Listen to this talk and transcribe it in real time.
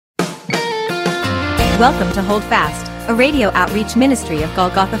Welcome to Hold Fast, a radio outreach ministry of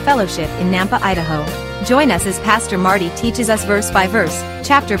Golgotha Fellowship in Nampa, Idaho. Join us as Pastor Marty teaches us verse by verse,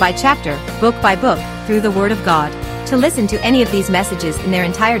 chapter by chapter, book by book, through the Word of God. To listen to any of these messages in their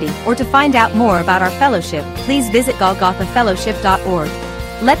entirety or to find out more about our fellowship, please visit golgothafellowship.org.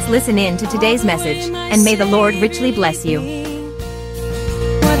 Let's listen in to today's message, and may the Lord richly bless you.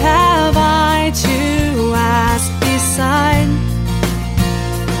 What have I to ask beside?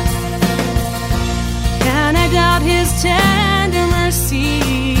 Can I doubt His tender mercy,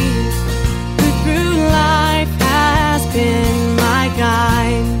 who through life has been my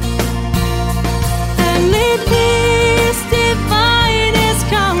guide? And may peace divine His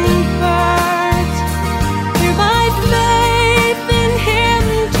comfort, through my faith in Him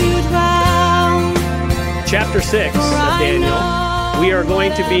to dwell. Chapter 6 of Daniel. We are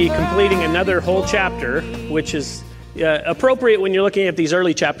going to be completing another whole chapter, which is appropriate when you're looking at these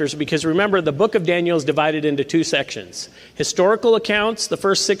early chapters, because remember, the book of Daniel is divided into two sections: historical accounts, the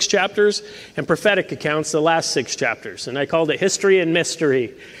first 6 chapters, and prophetic accounts, the last 6 chapters. And I called it history and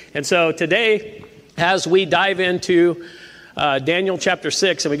mystery. And so today, as we dive into Daniel chapter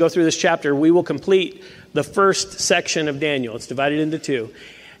 6 and we go through this chapter, we will complete the first section of Daniel. It's divided into 2.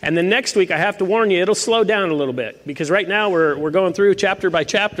 And then next week, I have to warn you, it'll slow down a little bit, because right now we're going through chapter by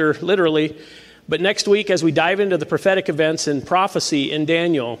chapter, literally. But next week, as we dive into the prophetic events and prophecy in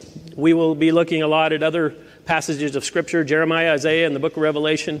Daniel, we will be looking a lot at other passages of Scripture, Jeremiah, Isaiah, and the book of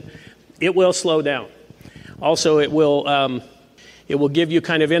Revelation. It will slow down. Also, it will give you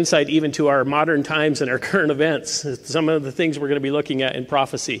kind of insight even to our modern times and our current events, some of the things we're going to be looking at in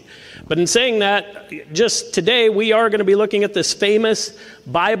prophecy. But in saying that, just today, we are going to be looking at this famous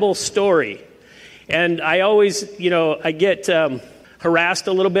Bible story. And I always, I get harassed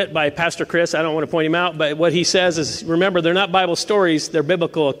a little bit by Pastor Chris. I don't want to point him out, but what he says is, remember, they're not Bible stories, they're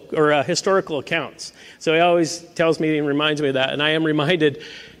biblical or historical accounts. So he always tells me and reminds me of that, and I am reminded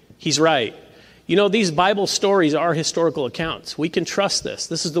he's right. These Bible stories are historical accounts. We can trust this.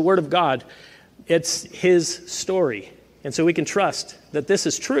 This is the Word of God. It's His story. And so we can trust that this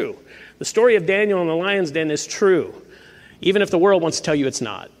is true. The story of Daniel in the lion's den is true, even if the world wants to tell you it's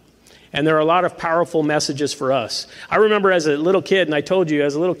not. And there are a lot of powerful messages for us. I remember as a little kid, and I told you,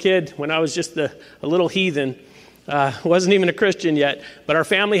 as a little kid, when I was just a little heathen, wasn't even a Christian yet, but our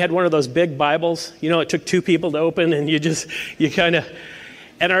family had one of those big Bibles. It took 2 people to open, and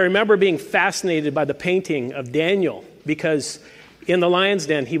and I remember being fascinated by the painting of Daniel, because in the lion's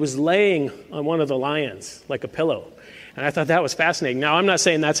den, he was laying on one of the lions like a pillow. And I thought that was fascinating. Now, I'm not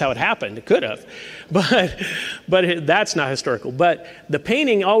saying that's how it happened. It could have. But that's not historical. But the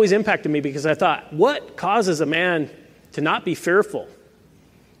painting always impacted me, because I thought, what causes a man to not be fearful,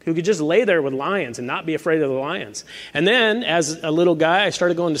 who could just lay there with lions and not be afraid of the lions? And then, as a little guy, I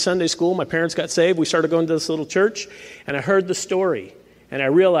started going to Sunday school. My parents got saved. We started going to this little church. And I heard the story. And I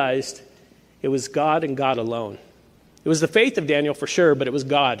realized it was God and God alone. It was the faith of Daniel for sure, but it was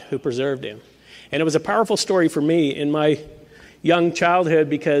God who preserved him. And it was a powerful story for me in my young childhood,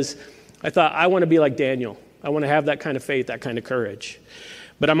 because I thought, I want to be like Daniel. I want to have that kind of faith, that kind of courage.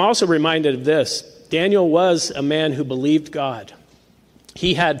 But I'm also reminded of this. Daniel was a man who believed God.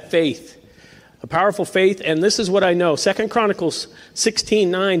 He had faith, a powerful faith. And this is what I know. 2 Chronicles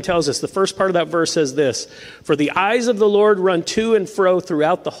 16:9 tells us, the first part of that verse says this: "For the eyes of the Lord run to and fro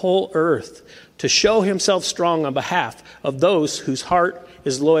throughout the whole earth, to show Himself strong on behalf of those whose heart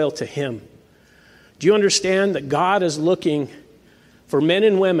is loyal to Him." Do you understand that God is looking for men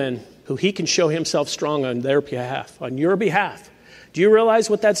and women who He can show Himself strong on their behalf, on your behalf? Do you realize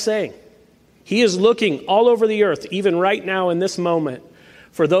what that's saying? He is looking all over the earth, even right now in this moment,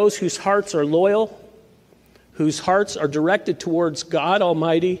 for those whose hearts are loyal, whose hearts are directed towards God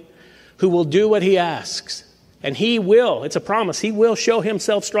Almighty, who will do what He asks. And He will, it's a promise, He will show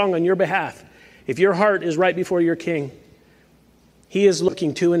Himself strong on your behalf. If your heart is right before your King, He is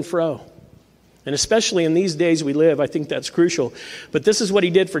looking to and fro. And especially in these days we live, I think that's crucial. But this is what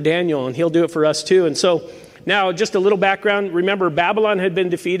He did for Daniel, and He'll do it for us too. And so now, just a little background. Remember, Babylon had been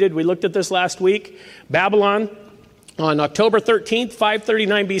defeated. We looked at this last week. Babylon, on October 13th,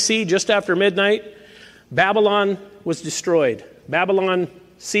 539 BC, just after midnight, Babylon was destroyed. Babylon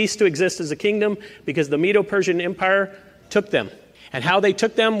ceased to exist as a kingdom because the Medo-Persian Empire took them. And how they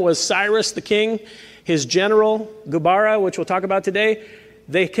took them was Cyrus the king, his general, Gubara, which we'll talk about today.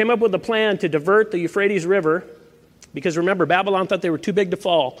 They came up with a plan to divert the Euphrates River, because remember, Babylon thought they were too big to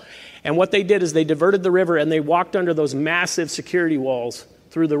fall. And what they did is they diverted the river, and they walked under those massive security walls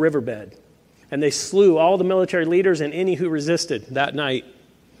through the riverbed. And they slew all the military leaders and any who resisted that night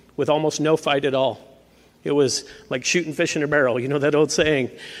with almost no fight at all. It was like shooting fish in a barrel, you know that old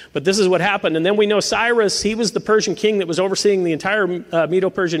saying. But this is what happened. And then we know Cyrus, he was the Persian king that was overseeing the entire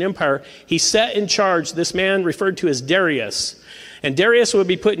Medo-Persian Empire. He set in charge this man referred to as Darius. And Darius would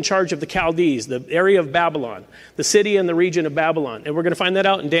be put in charge of the Chaldees, the area of Babylon, the city and the region of Babylon. And we're going to find that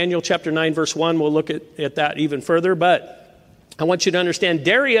out in Daniel chapter 9, verse 1. We'll look at that even further. But I want you to understand,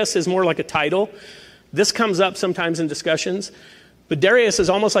 Darius is more like a title. This comes up sometimes in discussions. But Darius is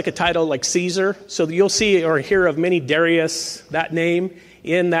almost like a title like Caesar. So you'll see or hear of many Darius, that name,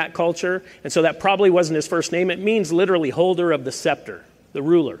 in that culture. And so that probably wasn't his first name. It means literally holder of the scepter, the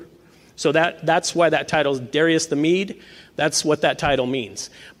ruler. So that's why that title is Darius the Mede. That's what that title means.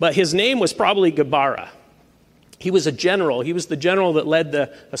 But his name was probably Gabara. He was a general. He was the general that led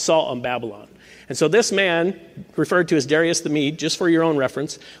the assault on Babylon. And so this man, referred to as Darius the Mede, just for your own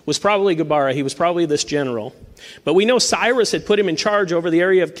reference, was probably Gabara. He was probably this general. But we know Cyrus had put him in charge over the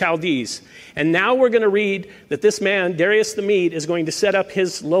area of Chaldees. And now we're going to read that this man, Darius the Mede, is going to set up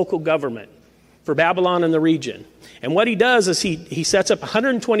his local government for Babylon and the region. And what he does is he sets up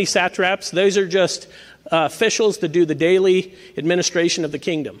 120 satraps. Those are just officials to do the daily administration of the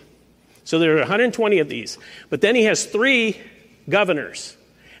kingdom. So there are 120 of these. But then he has 3 governors.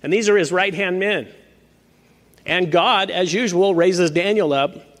 And these are his right-hand men. And God, as usual, raises Daniel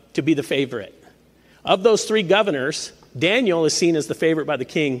up to be the favorite. Of those 3 governors, Daniel is seen as the favorite by the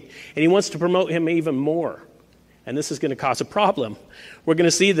king, and he wants to promote him even more. And this is going to cause a problem. We're going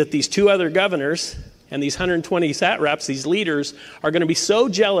to see that these 2 other governors and these 120 satraps, these leaders, are going to be so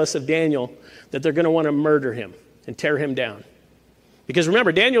jealous of Daniel that they're going to want to murder him and tear him down. Because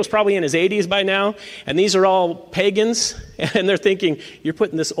remember, Daniel's probably in his 80s by now, and these are all pagans, and they're thinking, you're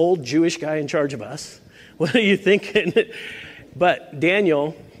putting this old Jewish guy in charge of us? What are you thinking? But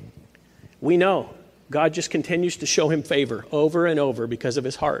Daniel, we know, God just continues to show him favor over and over because of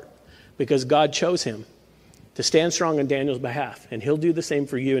his heart, because God chose him to stand strong on Daniel's behalf, and he'll do the same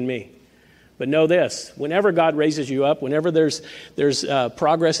for you and me. But know this, whenever God raises you up, whenever there's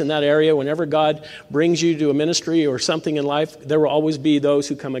progress in that area, whenever God brings you to a ministry or something in life, there will always be those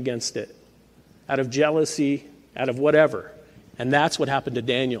who come against it out of jealousy, out of whatever. And that's what happened to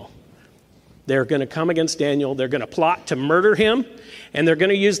Daniel. They're going to come against Daniel. They're going to plot to murder him, and they're going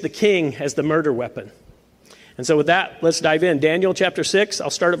to use the king as the murder weapon. And so with that, let's dive in. Daniel chapter 6, I'll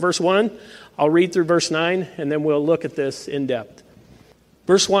start at verse 1. I'll read through verse 9, and then we'll look at this in depth.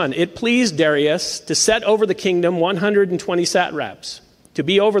 Verse 1, it pleased Darius to set over the kingdom 120 satraps, to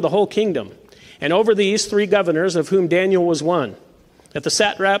be over the whole kingdom, and over these 3 governors, of whom Daniel was one, that the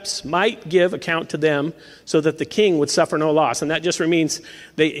satraps might give account to them, so that the king would suffer no loss. And that just means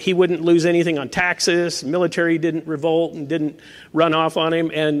that he wouldn't lose anything on taxes, military didn't revolt and didn't run off on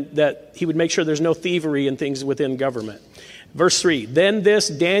him, and that he would make sure there's no thievery and things within government. Verse 3, then this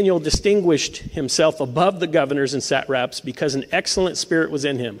Daniel distinguished himself above the governors and satraps because an excellent spirit was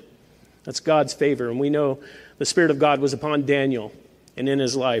in him. That's God's favor. And we know the Spirit of God was upon Daniel and in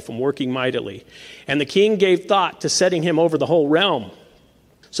his life and working mightily. And the king gave thought to setting him over the whole realm.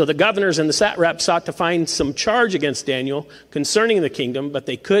 So the governors and the satraps sought to find some charge against Daniel concerning the kingdom, but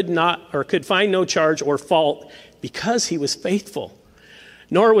they could find no charge or fault because he was faithful.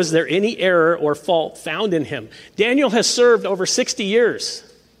 Nor was there any error or fault found in him. Daniel has served over 60 years.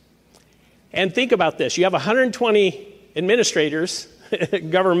 And think about this. You have 120 administrators,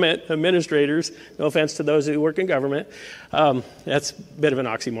 government administrators. No offense to those who work in government. That's a bit of an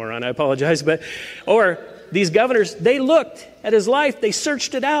oxymoron. I apologize. Or these governors, they looked at his life. They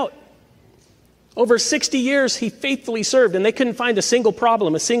searched it out. Over 60 years, he faithfully served, and they couldn't find a single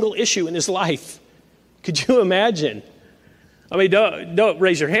problem, a single issue in his life. Could you imagine? I mean, don't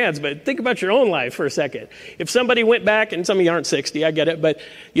raise your hands, but think about your own life for a second. If somebody went back, and some of you aren't 60, I get it, but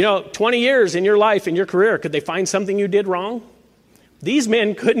 20 years in your life, in your career, could they find something you did wrong? These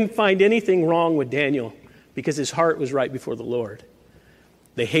men couldn't find anything wrong with Daniel because his heart was right before the Lord.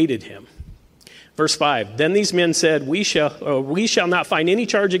 They hated him. Verse 5, then these men said, we shall not find any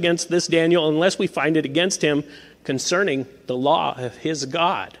charge against this Daniel unless we find it against him concerning the law of his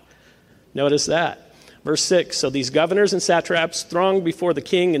God. Notice that. Verse 6, so these governors and satraps thronged before the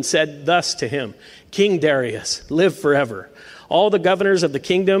king and said thus to him, King Darius, live forever. All the governors of the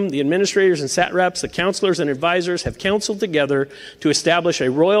kingdom, the administrators and satraps, the counselors and advisors have counseled together to establish a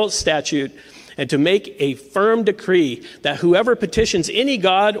royal statute and to make a firm decree that whoever petitions any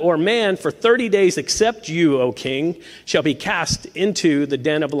god or man for 30 days except you, O king, shall be cast into the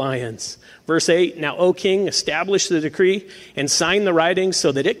den of lions. Verse 8, now, O king, establish the decree and sign the writings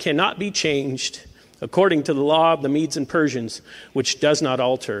so that it cannot be changed, according to the law of the Medes and Persians, which does not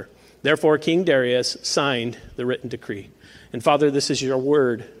alter. Therefore, King Darius signed the written decree. And Father, this is your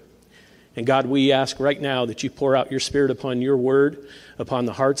word. And God, we ask right now that you pour out your Spirit upon your word, upon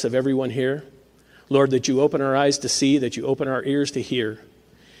the hearts of everyone here. Lord, that you open our eyes to see, that you open our ears to hear.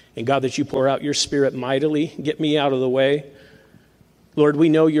 And God, that you pour out your Spirit mightily. Get me out of the way. Lord, we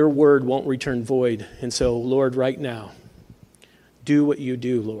know your word won't return void. And so, Lord, right now, do what you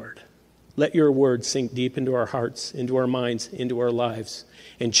do, Lord. Let your word sink deep into our hearts, into our minds, into our lives,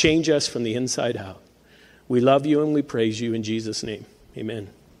 and change us from the inside out. We love you and we praise you in Jesus' name. Amen.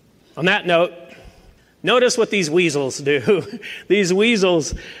 On that note, notice what these weasels do. These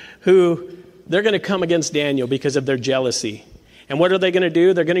weasels who, they're going to come against Daniel because of their jealousy. And what are they going to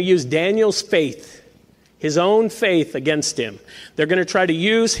do? They're going to use Daniel's faith, his own faith, against him. They're going to try to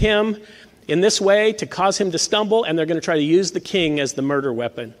use him in this way to cause him to stumble, and they're going to try to use the king as the murder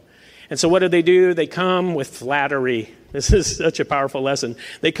weapon. And so what do? They come with flattery. This is such a powerful lesson.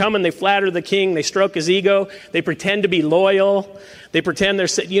 They come and they flatter the king. They stroke his ego. They pretend to be loyal. They pretend they're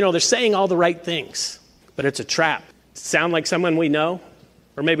saying all the right things. But it's a trap. Sound like someone we know?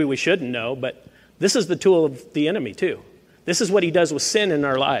 Or maybe we shouldn't know, but this is the tool of the enemy too. This is what he does with sin in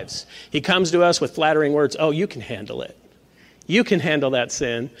our lives. He comes to us with flattering words. Oh, you can handle it. You can handle that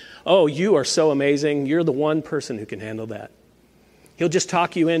sin. Oh, you are so amazing. You're the one person who can handle that. He'll just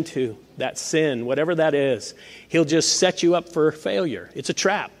talk you into that sin, whatever that is. He'll just set you up for failure. It's a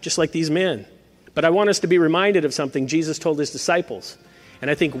trap, just like these men. But I want us to be reminded of something Jesus told his disciples. And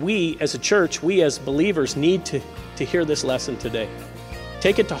I think we as a church, we as believers need to hear this lesson today.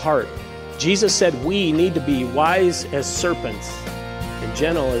 Take it to heart. Jesus said we need to be wise as serpents and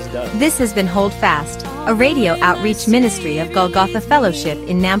gentle as doves. This has been Hold Fast, a radio outreach ministry of Golgotha Fellowship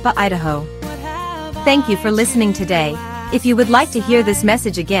in Nampa, Idaho. Thank you for listening today. If you would like to hear this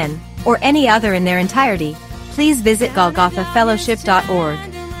message again, or any other in their entirety, please visit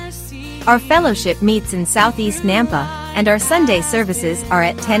golgothafellowship.org. Our fellowship meets in Southeast Nampa, and our Sunday services are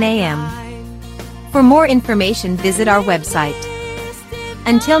at 10 a.m. For more information, visit our website.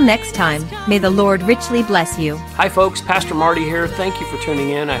 Until next time, may the Lord richly bless you. Hi folks, Pastor Marty here. Thank you for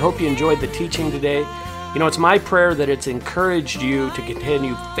tuning in. I hope you enjoyed the teaching today. It's my prayer that it's encouraged you to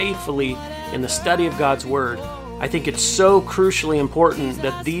continue faithfully in the study of God's Word. I think it's so crucially important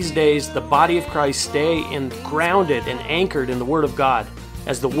that these days the body of Christ stay grounded and anchored in the Word of God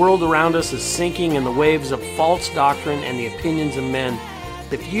as the world around us is sinking in the waves of false doctrine and the opinions of men.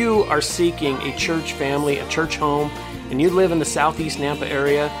 If you are seeking a church family, a church home, and you live in the Southeast Nampa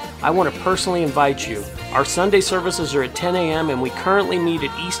area, I want to personally invite you. Our Sunday services are at 10 a.m. and we currently meet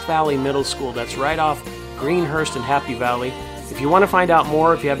at East Valley Middle School. That's right off Greenhurst and Happy Valley. If you want to find out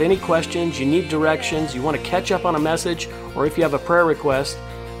more, if you have any questions, you need directions, you want to catch up on a message, or if you have a prayer request,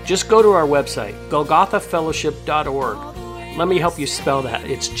 just go to our website, golgothafellowship.org. Let me help you spell that.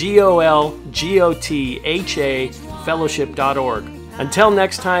 It's GOLGOTHA fellowship.org. Until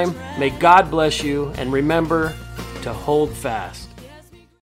next time, may God bless you, and remember to hold fast.